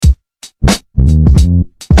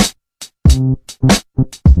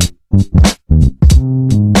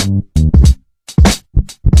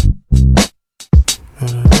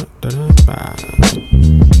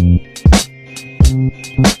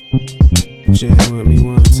Jam with me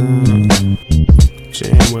one time.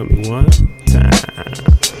 Jam with me one time.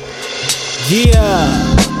 Yeah.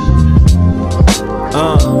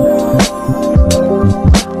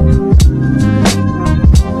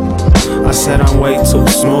 I said I'm way too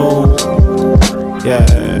smooth. Yeah.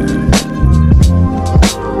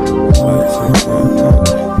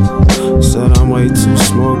 Said I'm way too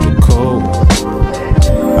smooth to cool.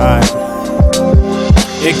 Alright.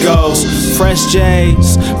 It goes, fresh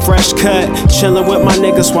J's, fresh cut, chillin' with my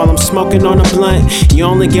niggas while I'm smoking on a blunt. You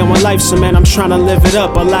only get one life, so man, I'm tryna live it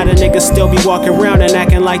up. A lot of niggas still be walking around and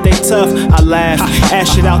acting like they tough. I laugh,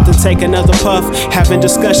 ash it out, then take another puff. Having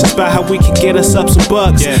discussions about how we can get us up some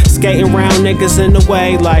bucks. Skating around niggas in the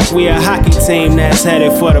way like we a hockey team that's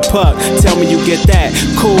headed for the puck. Tell me you get that,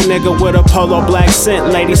 cool nigga with a polo black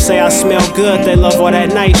scent. Ladies say I smell good, they love all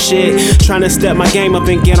that nice shit. Tryna step my game up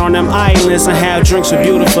and get on them islands and have drinks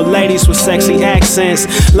with beautiful ladies with sexy accents.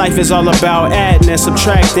 Life is all about adding and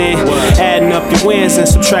subtracting, adding up your wins and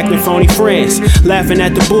subtracting phony friends, laughing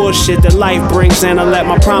at the bullshit that life brings, and I let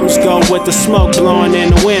my problems go with the smoke blowing in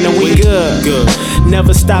the wind, and we good.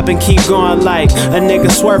 Never stop and keep going like a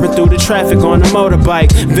nigga swerving through the traffic on a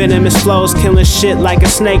motorbike. Venomous flows killing shit like a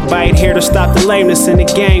snake bite. Here to stop the lameness in the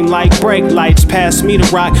game like brake lights. Pass me the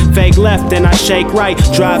rock, fake left, then I shake right.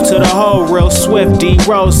 Drive to the hole real swift,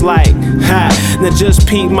 D-Rose like ha. Now just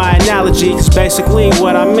peep my analogy, cause basically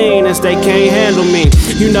what I mean is they can't handle me.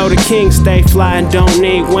 You know the king stay fly and don't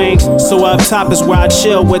need wings, so up top is where I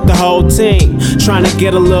chill with the whole team. Trying to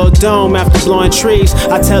get a little dome after blowing trees.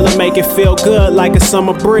 I tell her make it feel good like a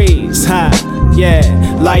summer breeze. Yeah,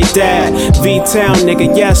 like that. V-Town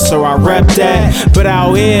nigga, yes sir, I rep that. But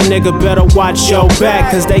out here nigga better watch your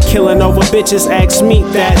back, cause they killing over bitches, ask me,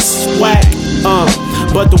 that's whack.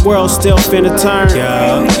 But the world still finna turn.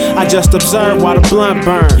 I just observe while the blunt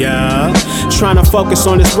burn. Tryna focus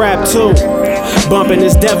on this rap too. Bumping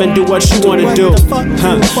this Devin, do what you wanna do.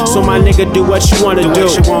 So my nigga, do what you wanna do.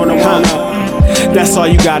 That's all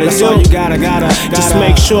you gotta do. Just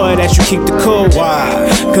make sure that you keep the cool.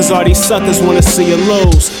 Cause all these suckers wanna see you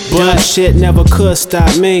lose. But shit never could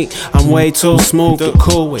stop me. I'm way too smooth to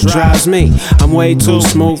cool, it drives me. I'm way too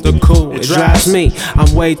smooth to cool, it drives me.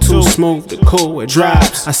 I'm way too smooth to cool, it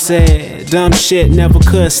drives. I said dumb shit never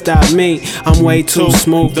could stop me. I'm way too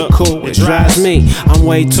smooth to cool, it drives me. I'm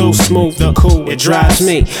way too smooth to cool, it drives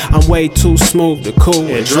me. I'm way too smooth to cool,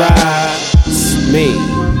 it drives me.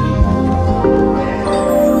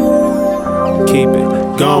 Keep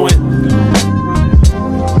it going.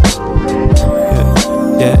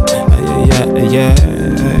 Yeah.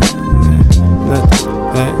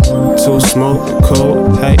 Too smooth to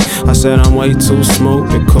cool. Hey, I said I'm way too smooth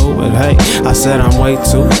to cool. But hey, I said I'm way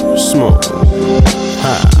too smooth.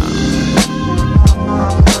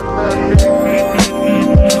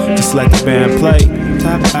 Just let the band play.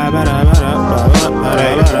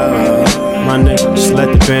 My nigga, just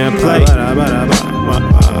let the band play.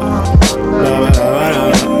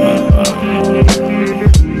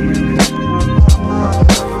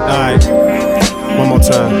 Alright, one more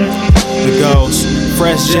time. It goes,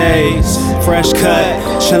 fresh J's, fresh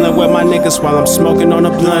cut, chillin' with my niggas while I'm smoking on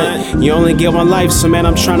a blunt. You only get one life, so man,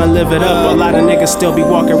 I'm tryna live it up. A lot of niggas still be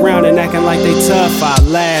walking around and acting like they tough. I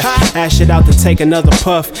laugh, ash it out to take another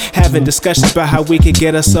puff. Having discussions about how we could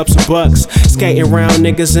get us up some bucks. Skating around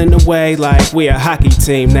niggas in the way like we a hockey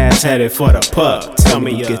team that's headed for the puck. Tell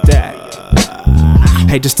me you get that.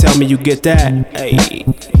 Hey, just tell me you get that. Hey,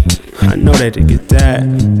 I know that you get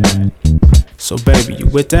that. So baby, you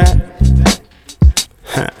with that?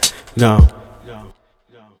 Go.